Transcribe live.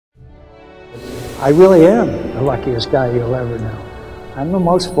I really am the luckiest guy you'll ever know. I'm the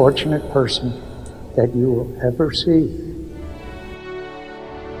most fortunate person that you will ever see.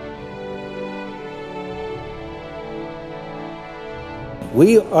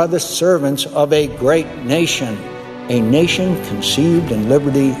 We are the servants of a great nation, a nation conceived in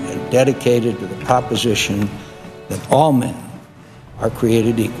liberty and dedicated to the proposition that all men are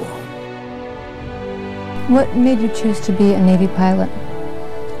created equal. What made you choose to be a Navy pilot?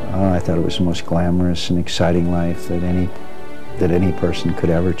 I thought it was the most glamorous and exciting life that any person could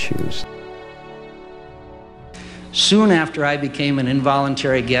ever choose. Soon after I became an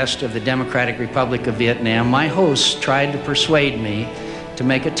involuntary guest of the Democratic Republic of Vietnam, my hosts tried to persuade me to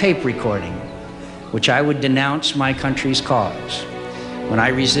make a tape recording, which I would denounce my country's cause. When I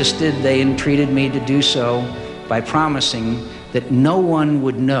resisted, they entreated me to do so by promising that no one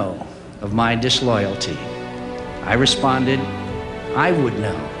would know of my disloyalty. I responded, I would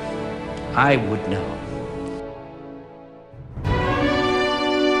know. I would know.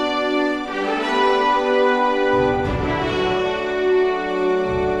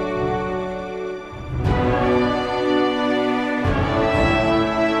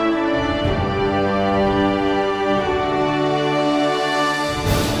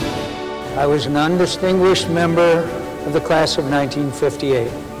 I was an undistinguished member of the class of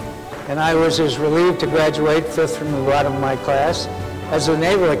 1958, and I was as relieved to graduate fifth from the bottom of my class as the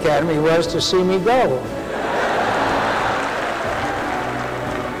Naval Academy was to see me go.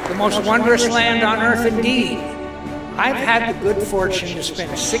 The most wondrous land on earth indeed. I've had the good fortune to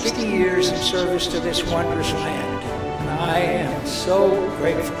spend 60 years in service to this wondrous land, and I am so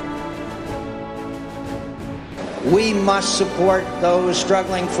grateful. We must support those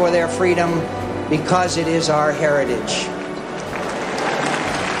struggling for their freedom because it is our heritage.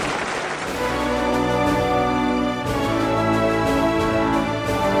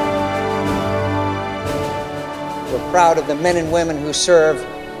 We're proud of the men and women who serve,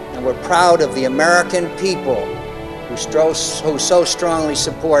 and we're proud of the American people who so strongly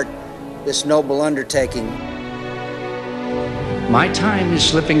support this noble undertaking. My time is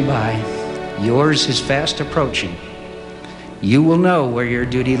slipping by. Yours is fast approaching. You will know where your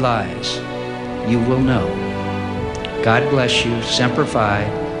duty lies. You will know. God bless you, Semper Fi,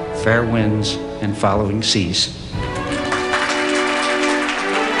 fair winds and following seas.